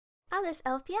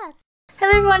AliceLPS.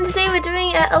 Hello everyone, today we're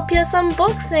doing an LPS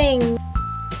unboxing.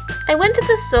 I went to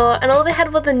the store and all they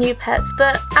had were the new pets,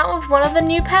 but out of one of the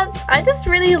new pets, I just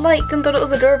really liked and thought it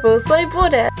was adorable, so I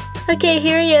bought it. Okay,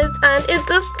 here he is, and it's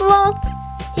a sloth.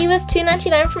 He was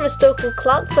 $2.99 from a store called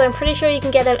Clark's, but I'm pretty sure you can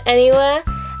get him anywhere.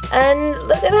 And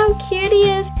look at how cute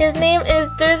he is. His name is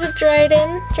Dozer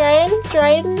Dryden.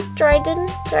 Dryden?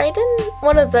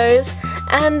 One of those.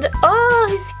 And oh,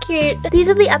 he's cute. These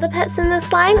are the other pets in this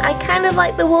line. I kind of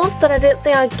like the wolf, but I don't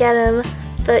think I'll get him.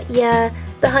 But yeah,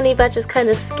 the honey badger's kind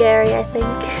of scary, I think.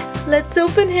 Let's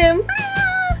open him.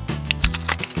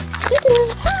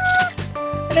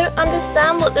 I don't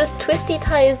understand what this twisty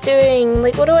tie is doing.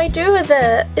 Like, what do I do with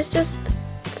it? It's just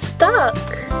stuck.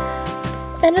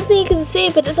 I don't think you can see,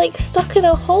 but it's like stuck in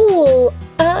a hole.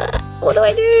 What do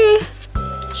I do?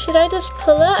 Should I just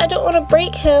pull it? I don't want to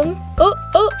break him.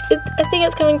 I think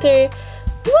it's coming through.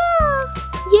 Wow!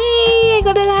 Yay! I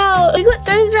got it out. We got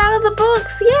Dozer out of the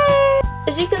box. Yay!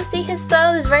 As you can see, his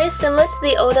style is very similar to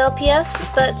the old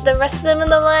LPS, but the rest of them in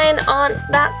the line aren't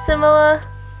that similar.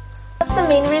 That's the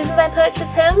main reason I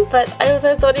purchased him, but I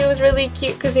also thought he was really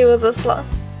cute because he was a sloth.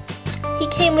 He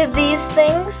came with these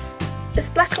things. This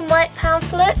black and white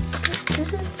pamphlet.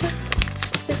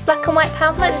 This black and white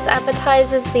pamphlet just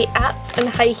advertises the app and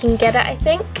how you can get it, I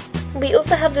think. We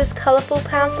also have this colourful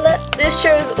pamphlet. This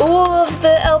shows all of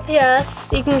the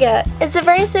LPS you can get. It's a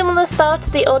very similar style to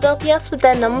the old LPS with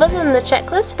their numbers and the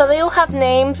checklist, but they all have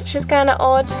names, which is kind of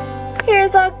odd.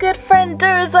 Here's our good friend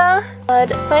Dozer.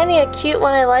 Finding a cute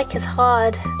one I like is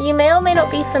hard. You may or may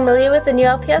not be familiar with the new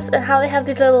LPS and how they have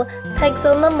these little pegs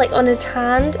on them, like on his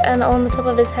hand and on the top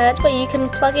of his head, where you can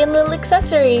plug in little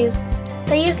accessories.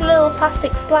 They use little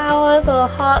plastic flowers or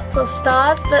hearts or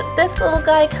stars, but this little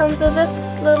guy comes with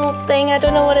this little thing, I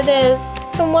don't know what it is.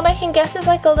 From what I can guess, it's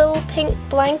like a little pink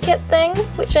blanket thing,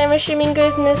 which I'm assuming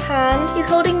goes in his hand. He's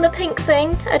holding the pink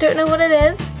thing, I don't know what it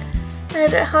is. I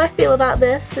don't know how I feel about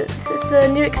this. It's a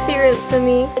new experience for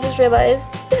me. I just realised.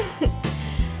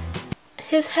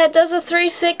 His head does a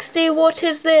 360. What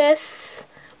is this?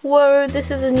 Whoa, this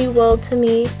is a new world to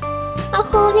me. A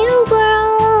whole new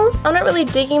world. I'm not really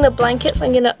digging the blankets.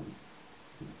 I'm gonna...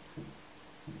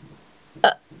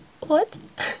 what?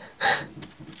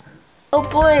 Oh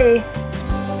boy.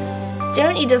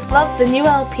 Don't you just love the new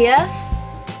LPS?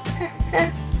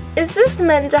 Is this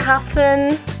meant to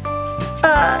happen?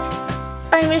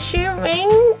 I'm assuming...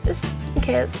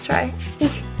 okay, let's try.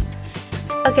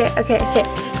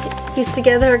 Okay. He's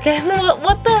together again.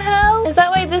 What the hell? Is that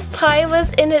why this tie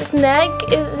was in its neck?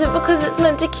 Is it because it's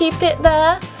meant to keep it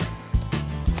there?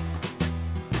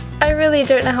 I really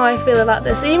don't know how I feel about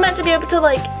this. Are you meant to be able to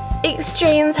like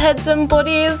exchange heads and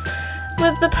bodies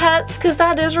with the pets? Because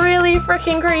that is really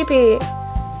freaking creepy.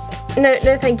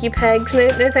 No thank you, pegs.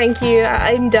 No thank you.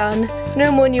 I'm done. No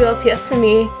more new LPS for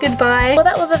me. Goodbye. Well,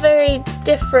 that was a very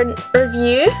different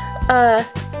review.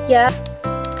 Yeah.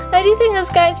 I do think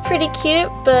this guy's pretty cute,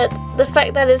 but the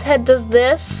fact that his head does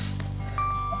this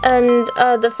and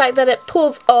the fact that it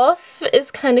pulls off is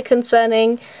kind of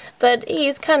concerning. But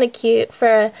he's kind of cute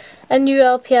for a new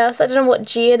LPS. I don't know what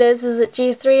G it is. Is it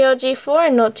G3 or G4?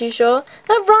 I'm not too sure.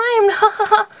 That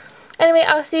rhymed! Anyway,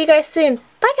 I'll see you guys soon.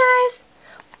 Bye guys!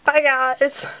 Bye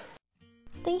guys!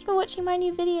 Thank you for watching my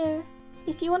new video.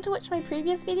 If you want to watch my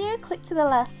previous video, click to the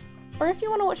left. Or if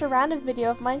you want to watch a random video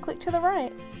of mine, click to the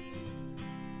right.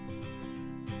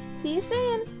 See you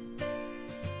soon!